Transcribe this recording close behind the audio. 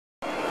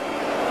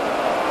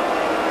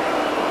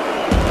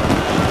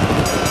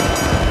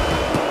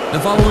The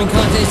following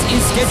contest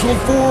is scheduled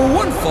for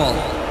one fall.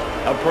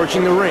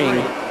 Approaching the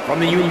ring from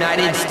the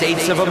United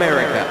States of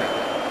America,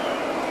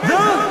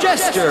 the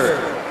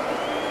Jester.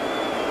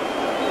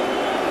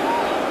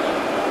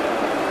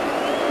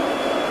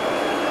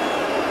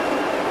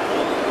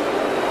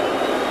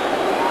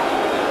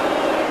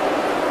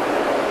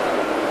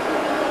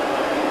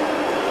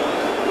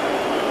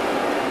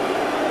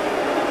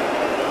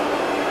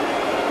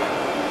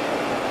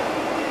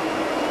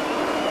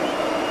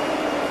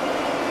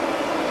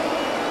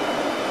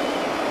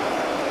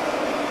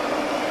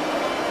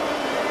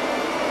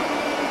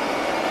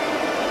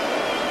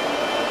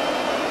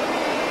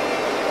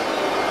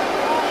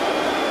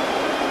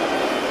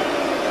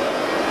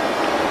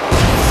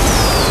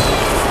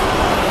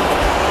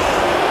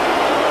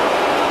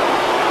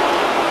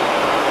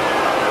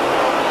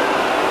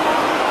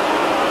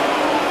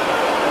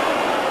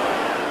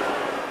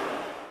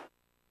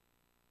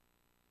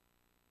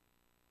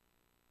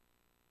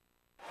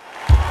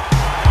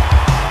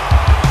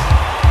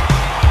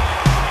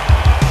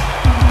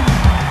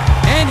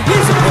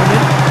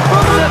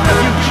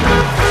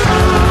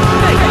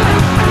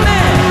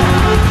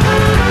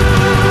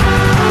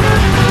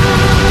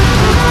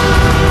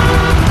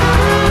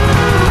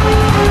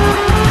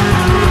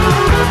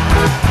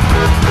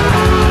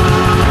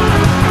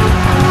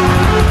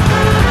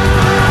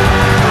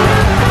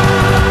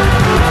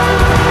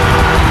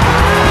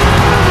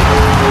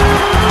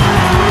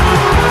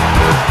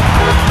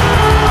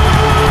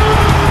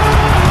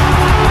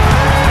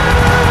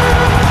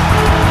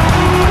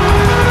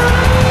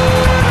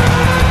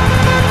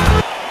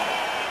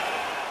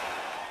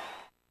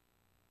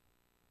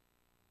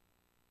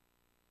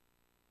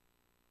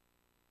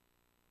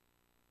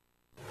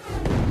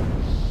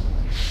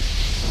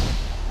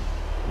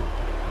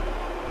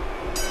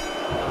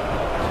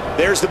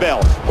 There's the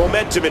bell.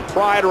 Momentum and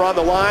pride are on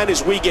the line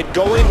as we get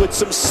going with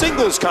some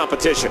singles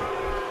competition.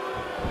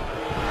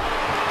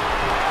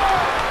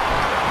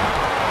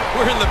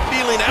 We're in the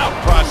feeling out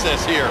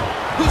process here.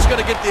 Who's going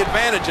to get the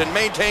advantage and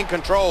maintain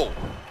control?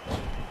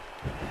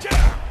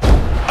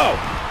 Oh,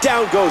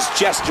 down goes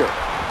Jester.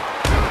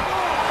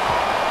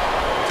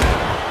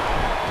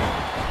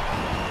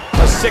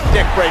 A sick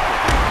neck breaker.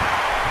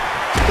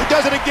 He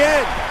does it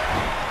again.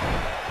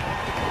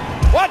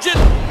 Watch it.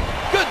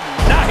 Good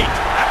night.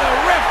 The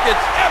ref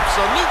gets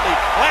absolutely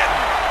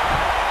flattened.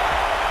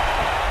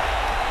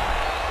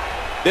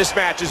 This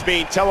match is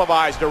being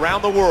televised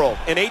around the world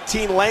in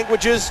 18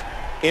 languages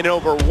in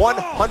over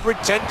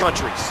 110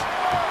 countries.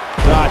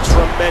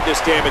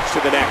 Tremendous damage to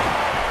the neck.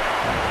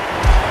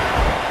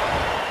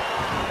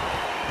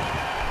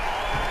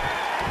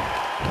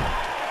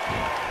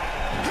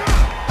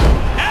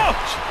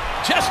 Ouch!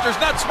 Jester's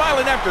not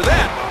smiling after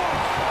that.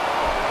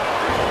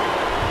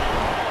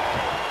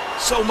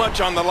 So much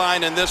on the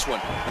line in this one.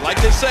 And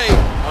like they say,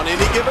 on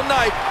any given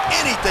night,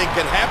 anything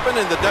can happen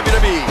in the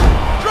WWE.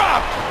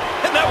 Dropped!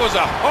 And that was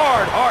a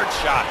hard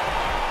shot.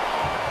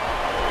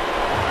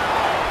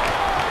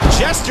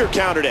 Jester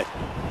countered it.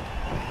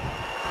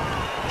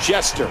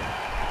 Jester.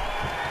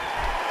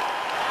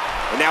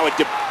 And now a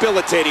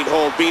debilitating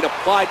hold being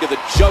applied to the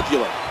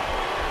jugular.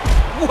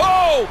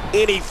 Whoa!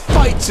 And he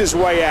fights his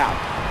way out.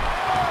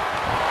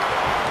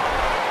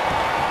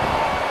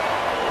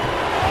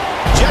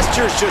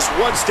 Jester's just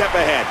one step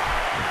ahead.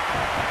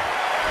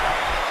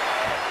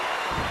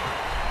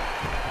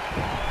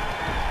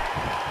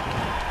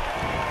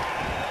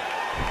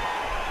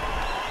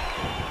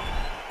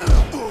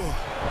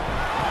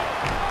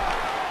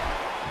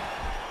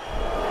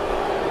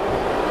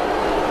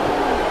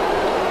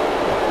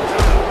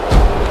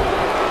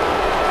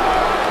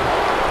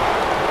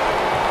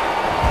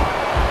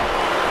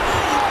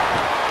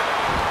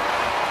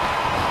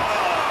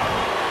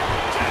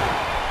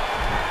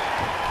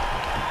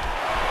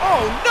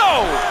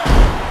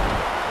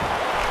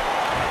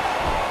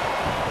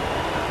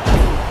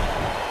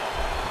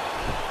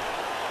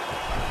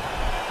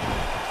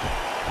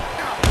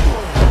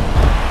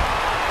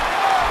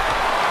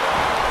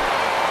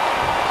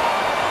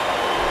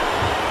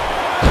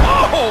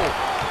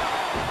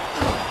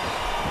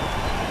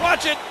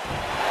 Watch it.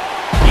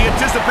 He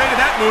anticipated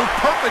that move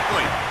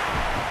perfectly.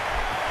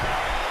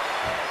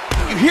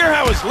 You hear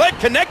how his leg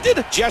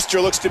connected?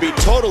 Jester looks to be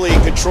totally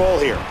in control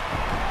here.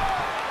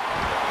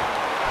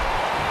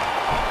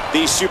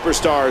 These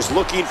superstars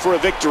looking for a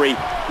victory,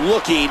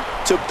 looking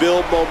to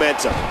build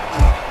momentum.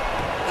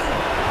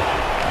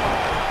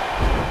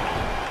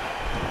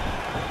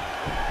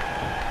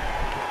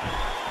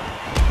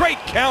 Great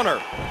counter.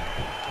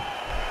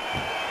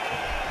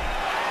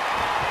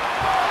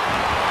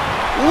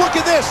 Look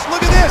at this,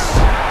 look at this.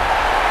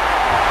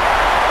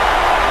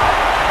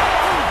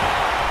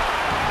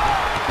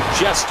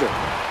 Jester.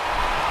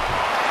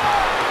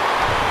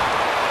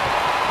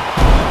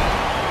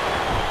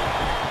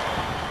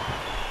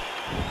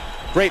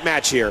 Great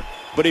match here,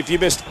 but if you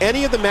missed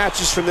any of the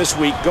matches from this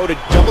week, go to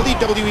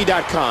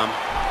WWE.com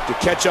to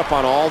catch up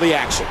on all the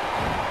action.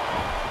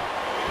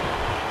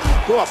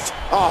 Oof,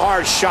 a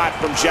hard shot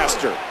from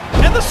Jester.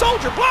 And the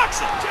soldier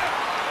blocks it.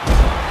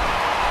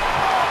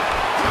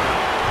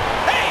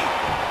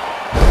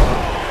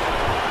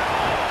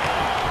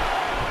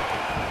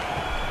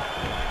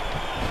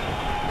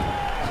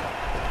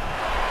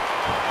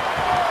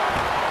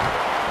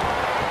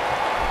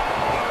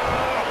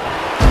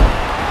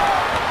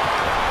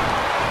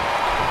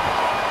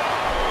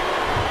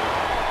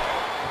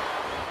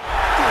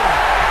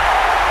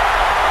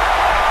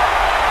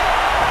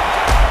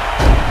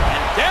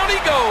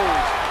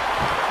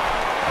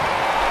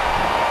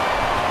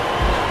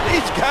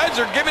 guys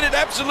are giving it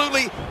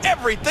absolutely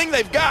everything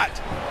they've got.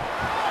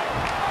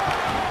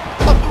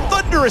 A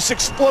thunderous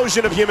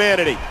explosion of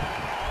humanity.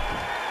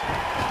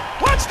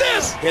 Watch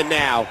this! And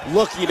now,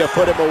 looking to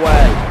put him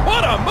away.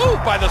 What a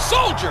move by the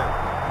Soldier!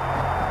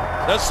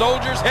 The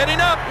Soldier's heading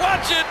up.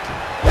 Watch it!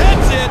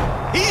 That's it!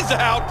 He's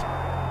out!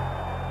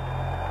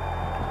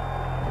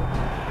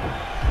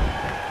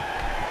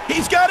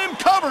 He's got him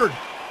covered.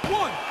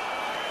 One.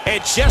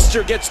 And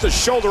Jester gets the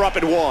shoulder up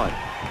and one.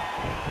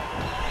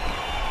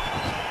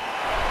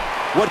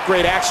 What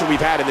great action we've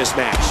had in this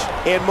match.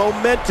 And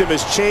momentum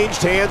has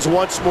changed hands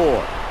once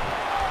more.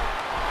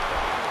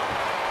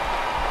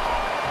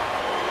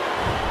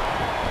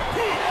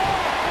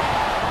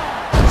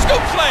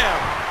 Scoop slam!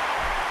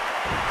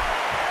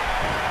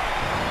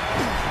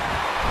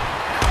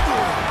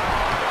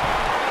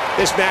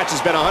 This match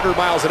has been 100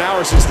 miles an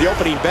hour since the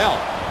opening bell.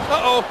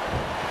 Uh-oh.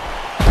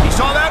 He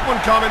saw that one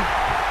coming.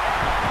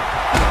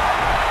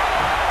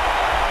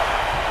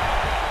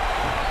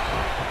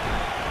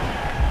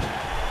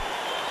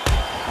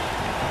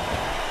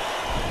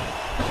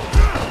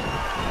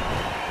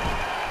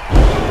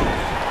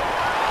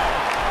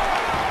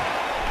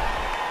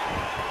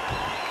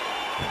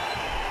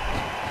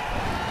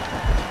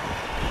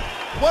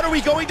 What are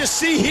we going to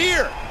see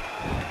here?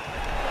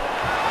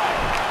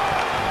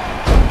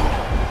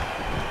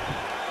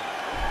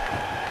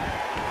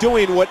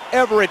 Doing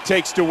whatever it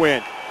takes to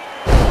win.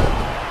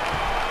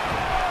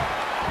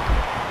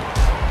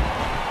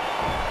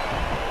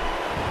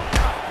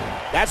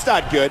 That's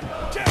not good.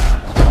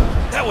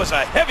 That was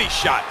a heavy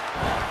shot.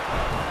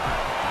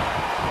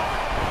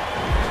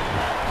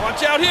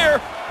 Watch out here.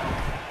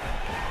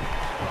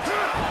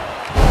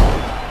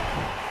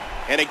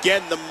 And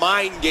again, the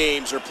mind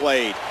games are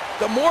played.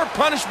 The more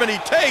punishment he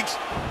takes,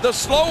 the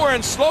slower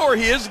and slower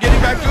he is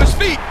getting back to his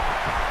feet.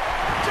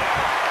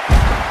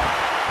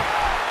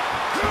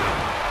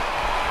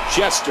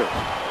 Jester.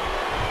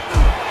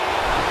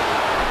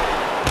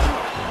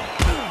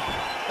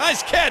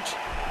 Nice catch.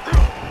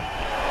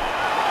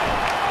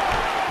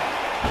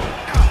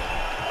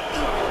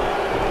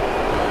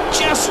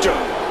 Jester.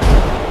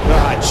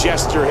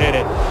 Jester hit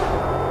it.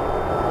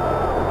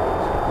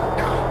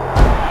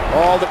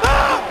 All the...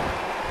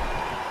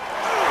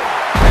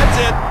 That's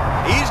it.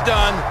 He's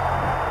done.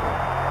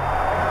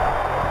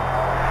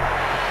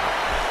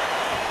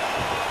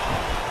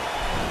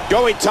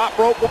 Going top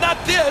rope.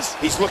 Not this.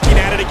 He's looking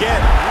at it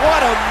again.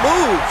 What a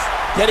move.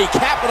 Can he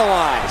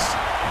capitalize?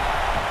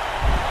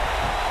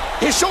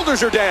 His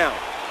shoulders are down.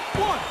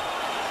 One.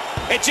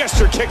 And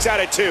Jester kicks out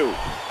at two.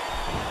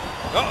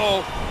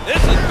 Uh-oh. This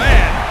is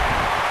bad.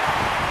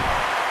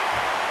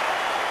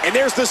 And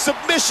there's the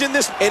submission.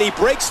 And he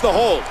breaks the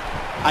hold.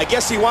 I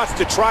guess he wants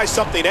to try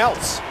something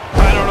else.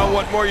 I don't know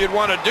what more you'd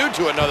want to do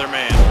to another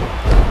man.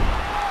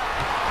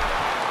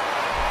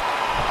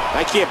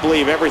 I can't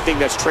believe everything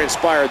that's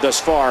transpired thus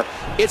far.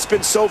 It's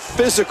been so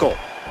physical.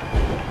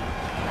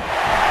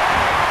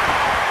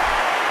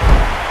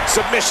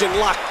 Submission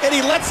lock, and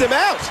he lets him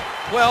out.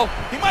 Well,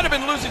 he might have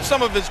been losing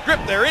some of his grip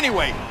there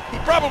anyway. He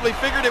probably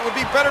figured it would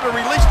be better to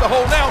release the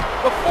hold now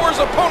before his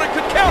opponent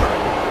could counter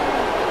it.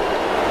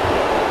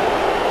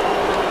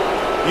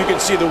 You can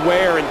see the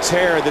wear and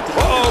tear that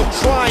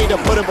trying to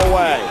put him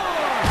away.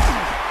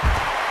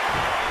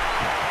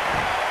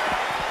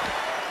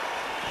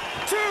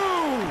 2.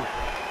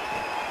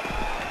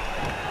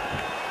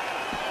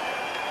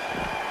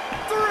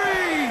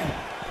 3.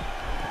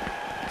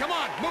 Come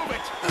on, move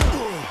it.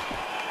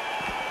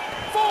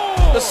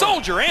 4. The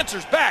Soldier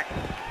answers back.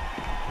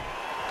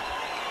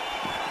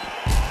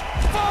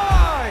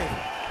 5.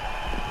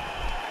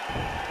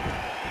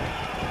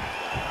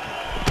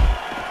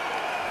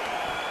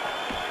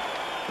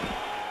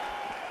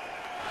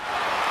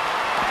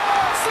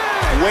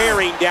 6.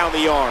 Wearing down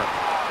the arm.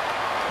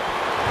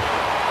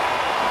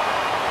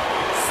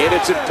 And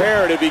it's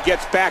imperative he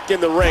gets back in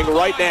the ring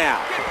right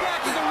now. Get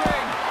back in the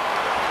ring.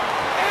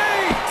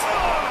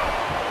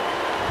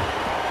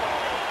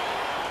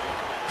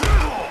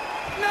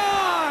 8.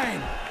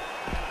 9.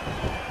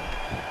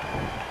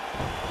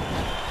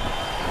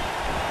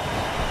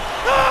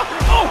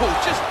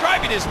 Oh, just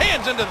driving his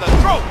hands into the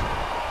throat.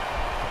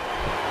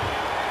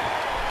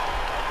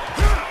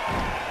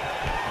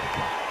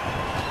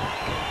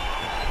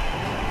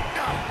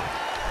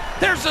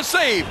 There's the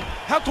save.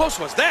 How close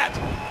was that?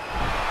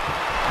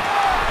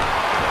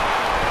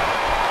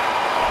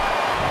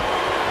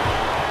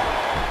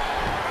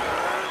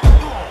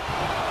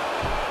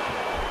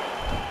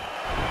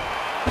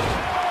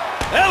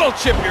 That'll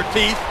chip your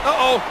teeth.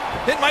 Uh-oh,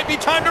 it might be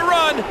time to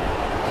run.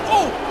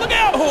 Oh, look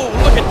out. Oh,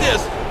 look at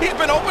this. He's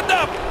been opened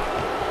up.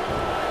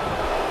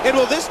 And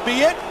will this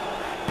be it?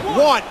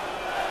 1,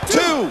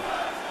 2,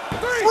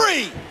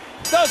 3.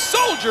 The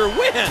Soldier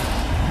wins.